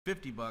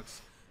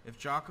$50. If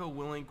Jocko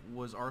Willink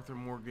was Arthur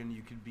Morgan,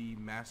 you could be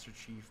Master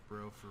Chief,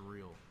 bro, for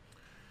real.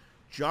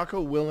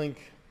 Jocko Willink,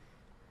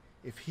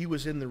 if he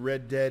was in the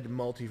Red Dead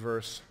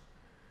multiverse,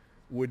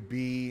 would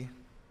be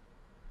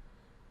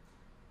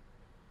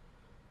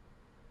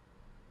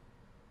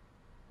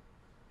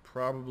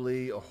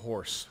probably a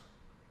horse.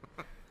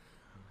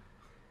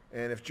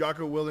 And if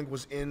Jocko Willink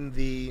was in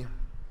the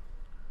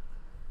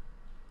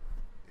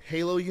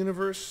Halo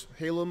universe,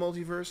 Halo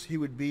multiverse, he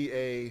would be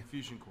a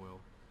fusion coil.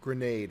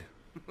 Grenade.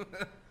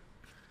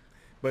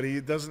 But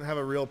he doesn't have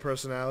a real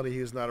personality. He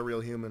is not a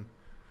real human.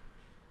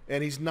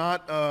 And he's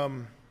not,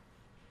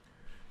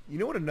 you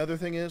know what another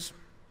thing is?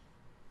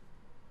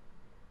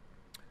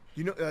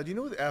 Do you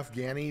know the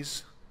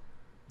Afghanis,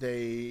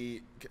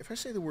 if I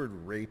say the word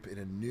rape in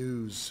a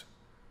news.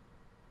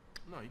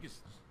 No, you just.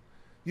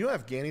 You know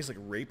Afghanis like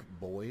rape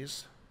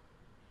boys?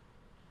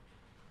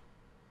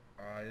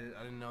 I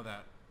didn't know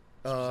that.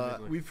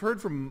 We've heard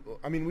from,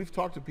 we've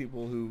talked to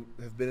people who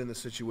have been in the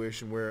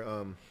situation where,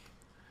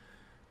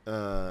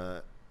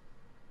 someone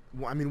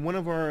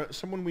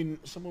we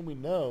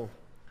know,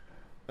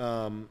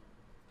 and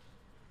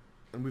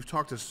we've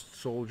talked to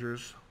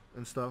soldiers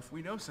and stuff.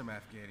 We know some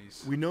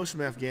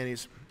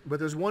Afghanis. But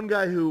there's one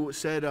guy who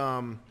said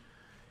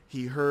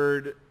he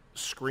heard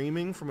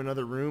screaming from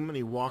another room, and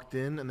he walked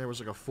in, and there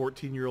was like a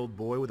 14-year-old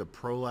boy with a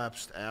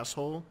prolapsed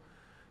asshole,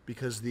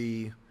 because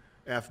the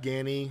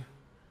Afghani,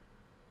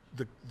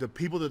 the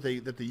people that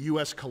the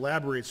U.S.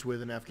 collaborates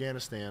with in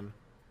Afghanistan,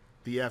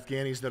 the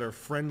Afghanis that are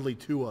friendly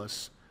to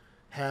us,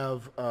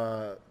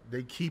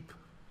 they keep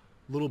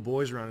little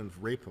boys around and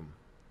rape them.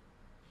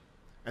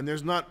 And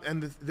there's not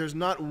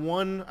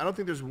one, I don't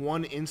think there's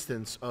one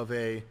instance of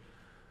a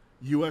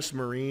U.S.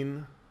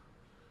 Marine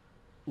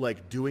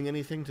like doing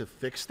anything to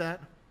fix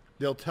that.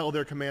 They'll tell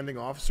their commanding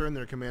officer, and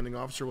their commanding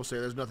officer will say,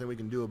 "There's nothing we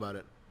can do about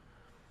it."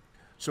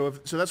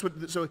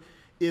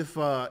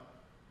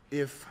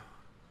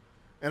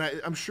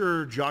 And I'm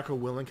sure Jocko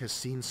Willink has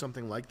seen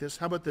something like this.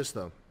 How about this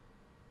though?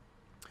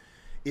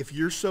 If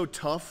you're so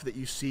tough that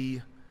you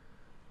see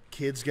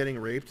kids getting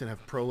raped and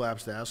have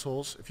prolapsed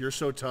assholes, if you're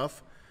so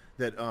tough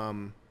that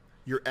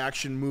your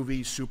action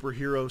movie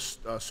superhero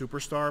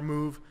superstar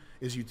move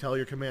is you tell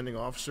your commanding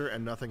officer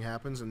and nothing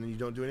happens, and then you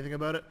don't do anything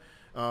about it,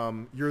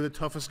 you're the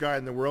toughest guy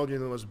in the world, you're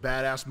the most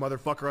badass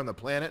motherfucker on the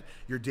planet,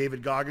 you're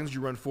David Goggins,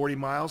 you run 40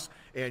 miles,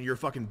 and you're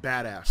fucking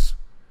badass.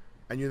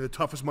 And you're the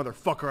toughest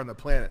motherfucker on the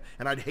planet.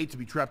 And I'd hate to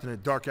be trapped in a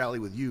dark alley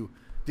with you,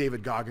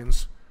 David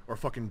Goggins, or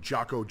fucking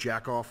Jocko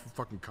Jackoff,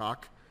 fucking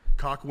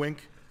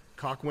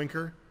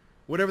Cockwinker,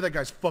 whatever that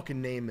guy's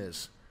fucking name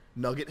is,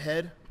 Nugget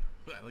Head.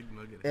 I like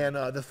Nugget Head.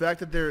 And the fact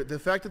that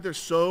they're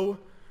so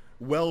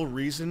well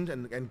reasoned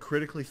and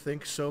critically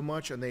think so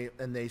much, and they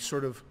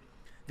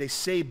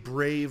say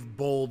brave,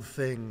 bold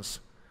things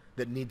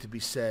that need to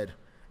be said,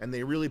 and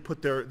they really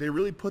put their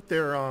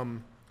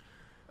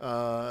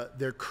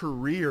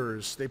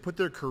careers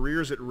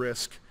at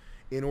risk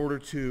in order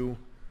to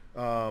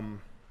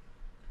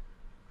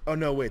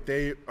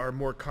they are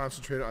more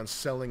concentrated on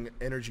selling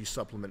energy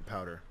supplement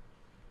powder.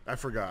 I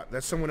forgot.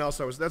 That's someone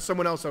else I was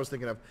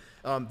thinking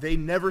of. They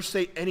never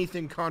say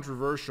anything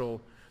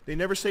controversial. They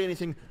never say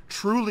anything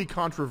truly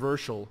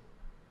controversial.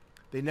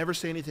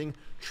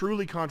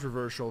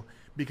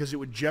 Because it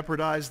would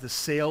jeopardize the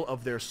sale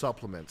of their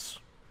supplements.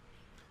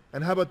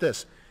 And how about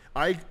this?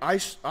 I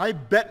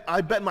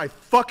bet my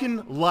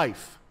fucking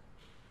life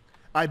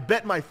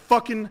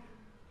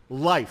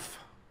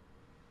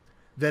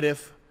that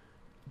if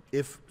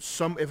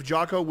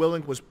Jocko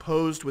Willink was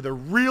posed with a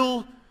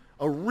real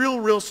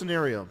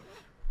scenario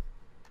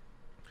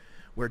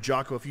where,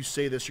 Jocko, if you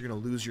say this, you're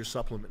going to lose your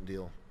supplement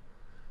deal,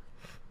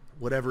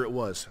 whatever it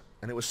was,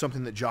 and it was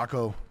something that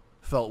Jocko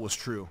felt was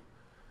true,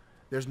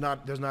 there's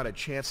not a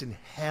chance in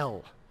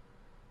hell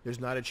that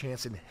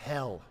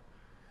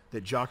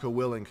Jocko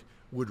Willink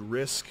would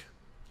risk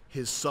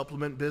his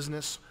supplement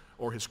business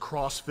or his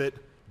CrossFit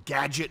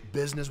gadget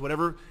business,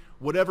 whatever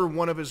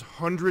one of his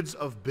hundreds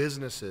of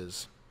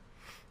businesses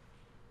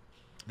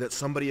that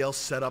somebody else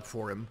set up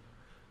for him,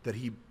 that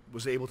he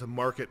was able to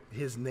market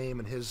his name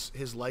and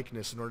his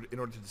likeness in order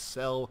to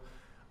sell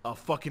a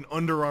fucking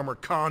Under Armour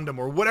condom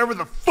or whatever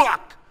the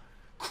fuck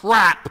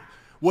crap,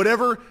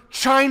 whatever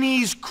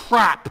Chinese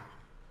crap,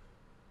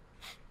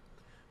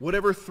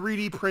 whatever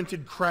 3D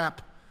printed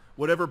crap,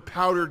 whatever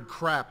powdered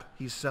crap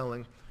he's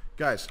selling.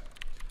 Guys,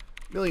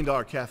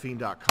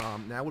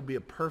 $1,000,000caffeine.com. Now would be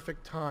a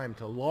perfect time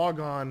to log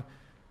on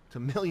to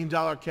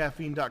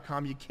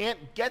 $1,000,000caffeine.com. You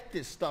can't get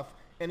this stuff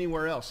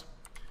anywhere else.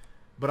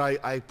 But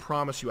I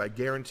promise you, I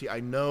guarantee,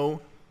 I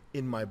know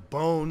in my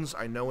bones,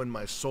 I know in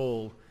my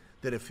soul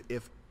that if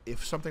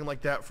something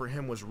like that for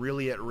him was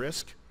really at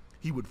risk,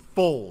 he would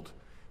fold.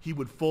 He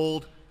would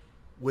fold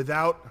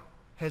without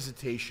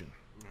hesitation.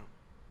 No.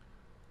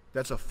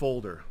 That's a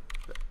folder.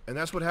 And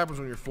that's what happens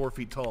when you're 4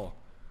 feet tall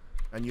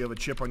and you have a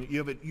chip on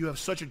you have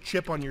such a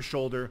chip on your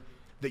shoulder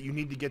that you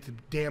need to get to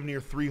damn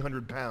near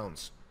 300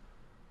 pounds.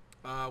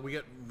 We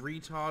got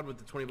Retard with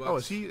the $20. Oh,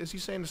 is he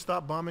saying to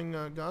stop bombing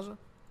Gaza?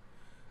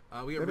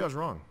 Maybe I was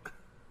wrong.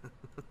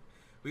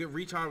 We got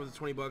retard with the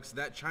 $20.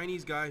 That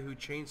Chinese guy who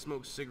chain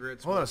smokes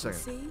cigarettes. Hold on a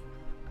second.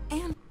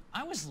 And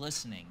I was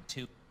listening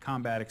to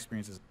combat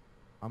experiences.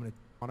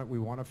 We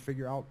want to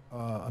figure out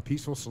a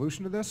peaceful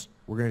solution to this.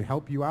 We're going to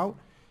help you out,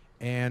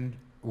 and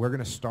we're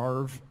going to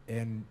starve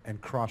and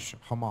crush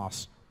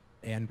Hamas.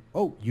 And,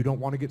 oh, you don't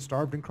want to get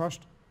starved and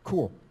crushed?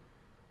 Cool.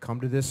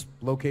 Come to this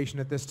location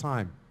at this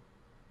time.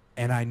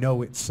 And I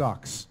know it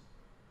sucks.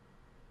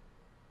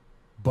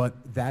 But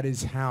that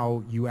is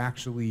how you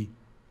actually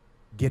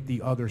get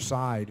the other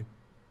side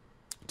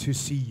to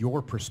see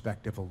your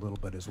perspective a little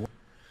bit as well.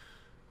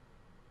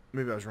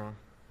 Maybe I was wrong.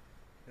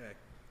 Okay.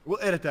 We'll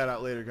edit that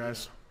out later,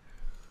 guys.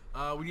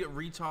 We get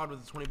retard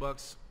with the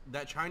 $20.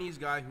 That Chinese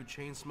guy who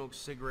chain smokes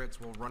cigarettes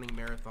while running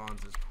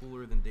marathons is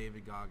cooler than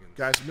David Goggins.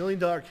 Guys,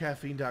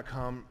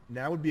 $1,000,000caffeine.com.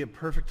 Now would be a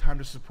perfect time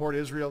to support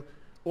Israel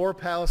or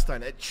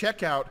Palestine. At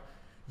checkout,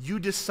 you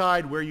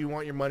decide where you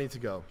want your money to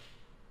go.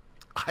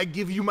 I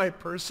give you my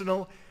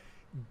personal,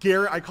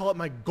 I call it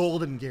my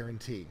golden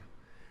guarantee.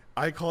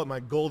 I call it my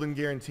golden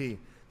guarantee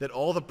that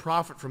all the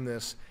profit from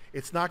this,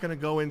 it's not going to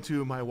go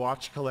into my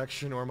watch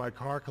collection or my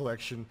car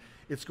collection.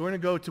 It's going to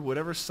go to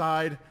whatever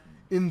side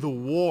in the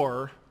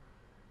war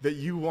that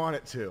you want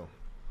it to.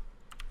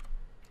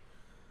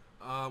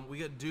 We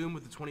got Doom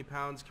with the £20.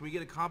 Can we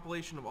get a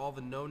compilation of all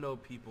the no-no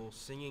people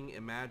singing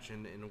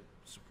Imagine in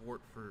support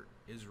for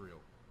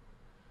Israel?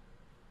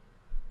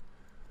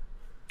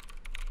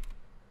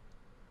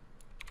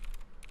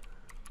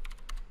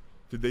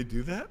 Did they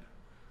do that?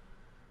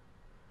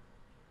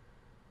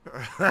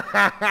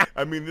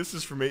 I mean, this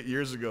is from 8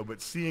 years ago,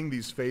 but seeing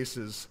these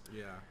faces,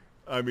 Yeah.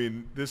 I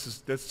mean,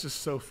 that's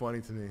just so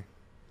funny to me.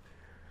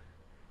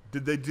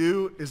 Did they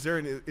do? Is there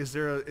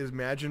a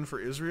Imagine for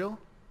Israel?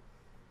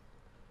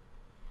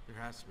 There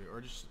has to be,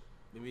 or just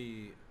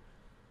maybe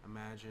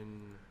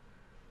Imagine.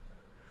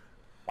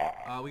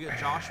 We got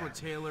Joshua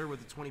Taylor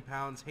with the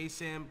 £20. Hey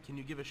Sam, can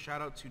you give a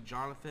shout out to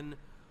Jonathan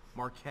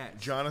Marquette?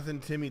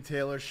 Jonathan Timmy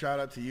Taylor, shout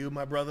out to you,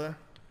 my brother.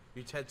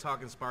 Your TED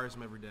Talk inspires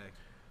him every day.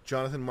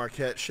 Jonathan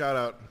Marquette, shout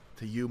out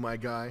to you, my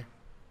guy.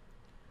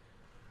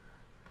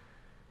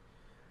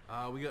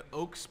 We got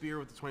Oak Spear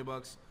with the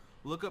 $20.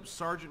 Look up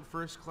Sergeant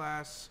First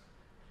Class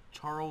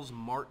Charles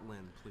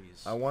Martland,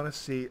 please. I want to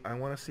see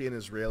an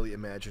Israeli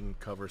Imagine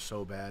cover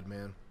so bad,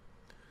 man.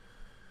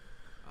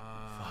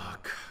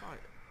 Fuck.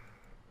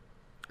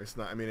 It's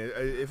not. I mean,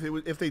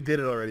 if they did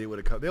it already, it would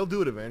have come. They'll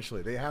do it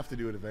eventually. They have to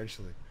do it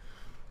eventually.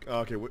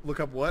 Okay, look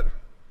up what?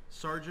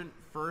 Sergeant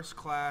First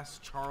Class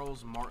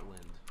Charles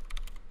Martland.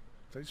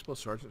 Did you spell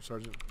Sergeant?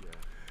 Sergeant?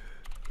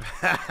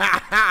 Yeah.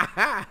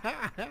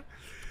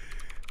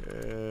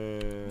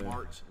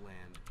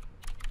 Martland.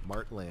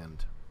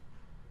 Martland.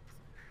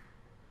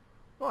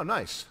 Oh,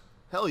 nice.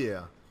 Hell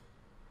yeah.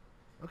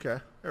 Okay,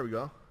 there we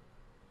go.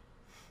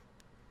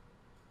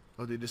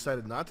 Oh, they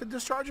decided not to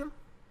discharge him?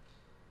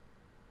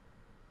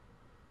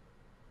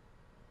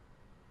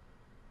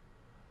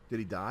 Did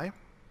he die?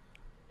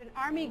 An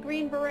Army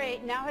Green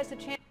Beret now has a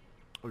chance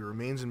Oh, he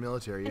remains in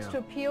military, yeah. to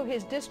appeal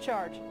his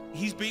discharge.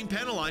 He's being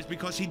penalized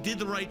because he did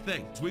the right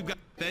thing. So we've got to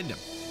defend him.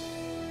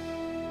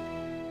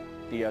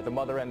 The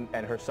mother and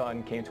her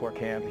son came to our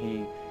camp.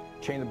 He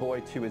chained the boy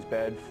to his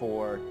bed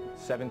for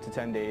 7 to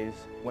 10 days.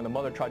 When the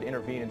mother tried to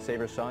intervene and save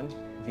her son,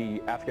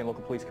 the Afghan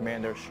local police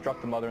commander struck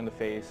the mother in the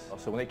face.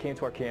 So when they came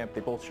to our camp,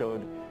 they both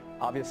showed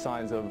obvious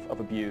signs of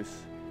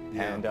abuse,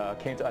 Yeah. and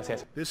came to us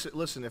asking.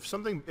 Listen, if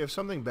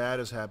something bad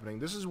is happening,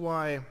 this is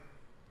why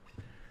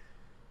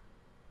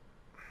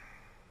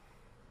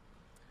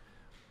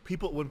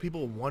when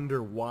people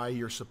wonder why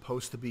you're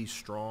supposed to be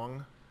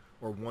strong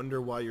or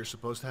wonder why you're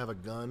supposed to have a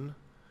gun,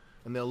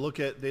 and they look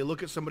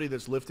at somebody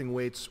that's lifting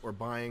weights or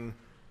buying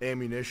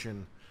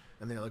ammunition,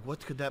 and they're like,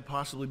 what could that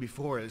possibly be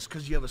for? It's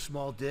because you have a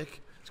small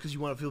dick? It's because you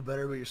want to feel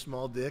better about your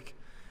small dick?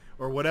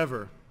 Or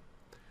whatever.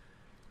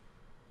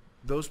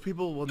 Those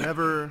people will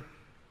never,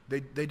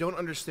 they don't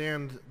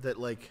understand that,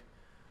 like,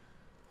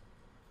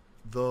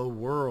 the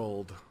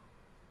world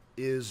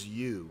is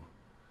you.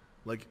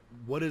 Like,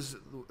 what is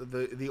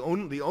the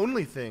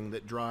only thing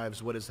that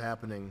drives what is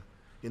happening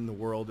in the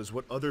world is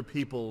what other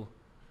people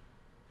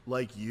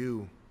like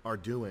you are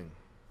doing.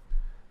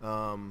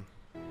 As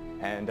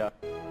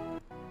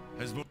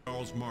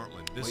Charles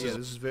Martland. This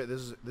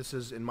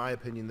is in my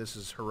opinion, this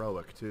is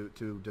heroic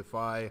to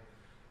defy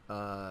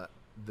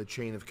the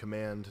chain of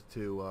command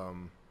to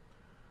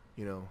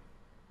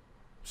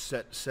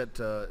set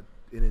an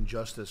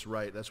injustice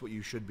right. That's what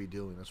you should be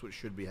doing. That's what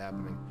should be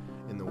happening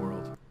in the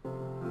world.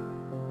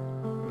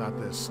 Not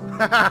this.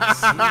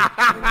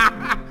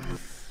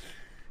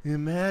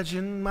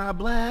 Imagine my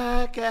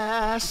black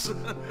ass. I'm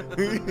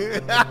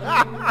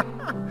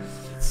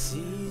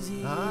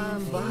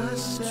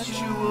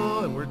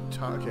bisexual, and we're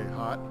talking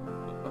hot,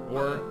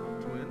 or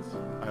Twins.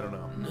 I don't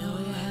know.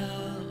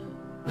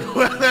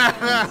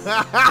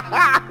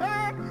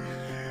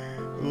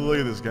 Look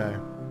at this guy.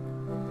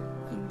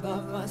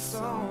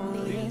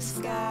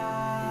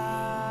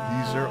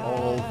 These are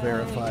all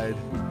verified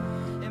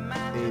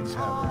AIDS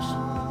havers.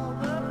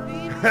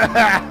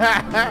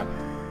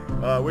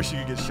 I wish you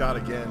could get shot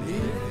again.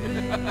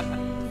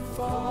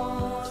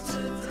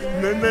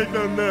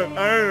 No,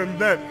 I am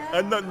that.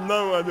 I don't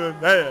know what to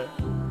say.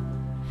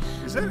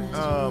 Is that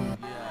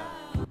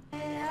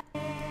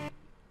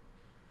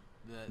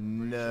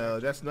No,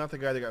 that's not the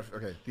guy that got.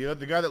 Okay,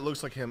 the guy that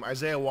looks like him,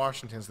 Isaiah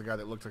Washington's the guy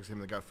that looks like him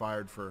that got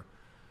fired for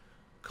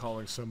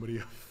calling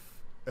somebody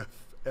a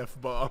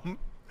f-bomb.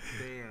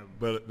 Damn.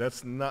 But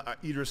that's not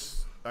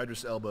Idris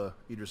Elba.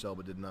 Idris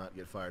Elba did not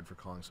get fired for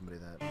calling somebody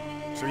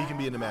that. So he can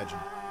be an Imagine.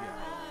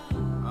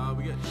 Yeah.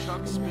 We got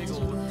Chuck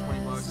Spigel with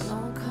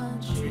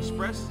 $20. To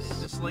express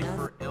dislike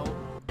for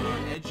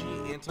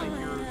edgy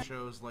anti-hero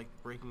shows like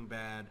Breaking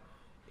Bad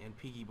and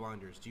Peaky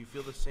Blinders. Do you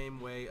feel the same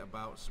way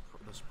about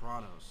The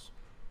Sopranos?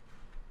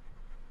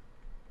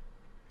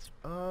 It's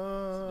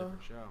a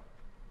different show.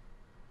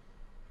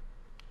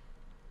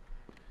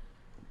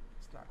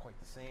 It's not quite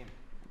the same.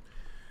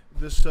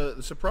 The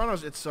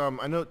Sopranos, it's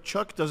I know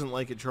Chuck doesn't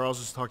like it. Charles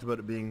has talked about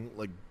it being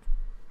like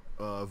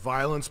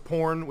violence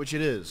porn, which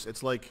it is.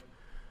 It's like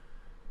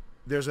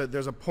there's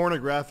a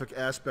pornographic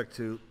aspect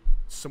to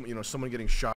someone getting shot.